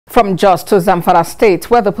From Jos to Zamfara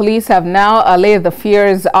State, where the police have now allayed the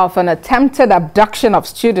fears of an attempted abduction of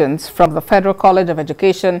students from the Federal College of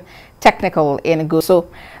Education Technical in Gusau.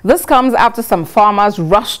 This comes after some farmers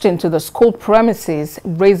rushed into the school premises,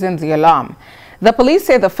 raising the alarm. The police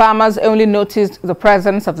say the farmers only noticed the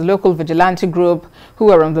presence of the local vigilante group who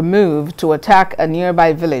were on the move to attack a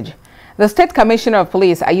nearby village. The State Commissioner of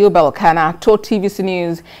Police, Ayub El-Kana, told TVC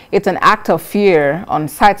News it's an act of fear on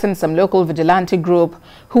citing some local vigilante group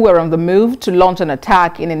who were on the move to launch an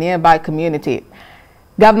attack in a nearby community.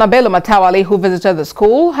 Governor Bello Matawale, who visited the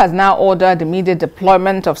school, has now ordered immediate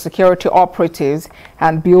deployment of security operatives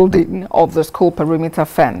and building of the school perimeter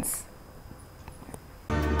fence.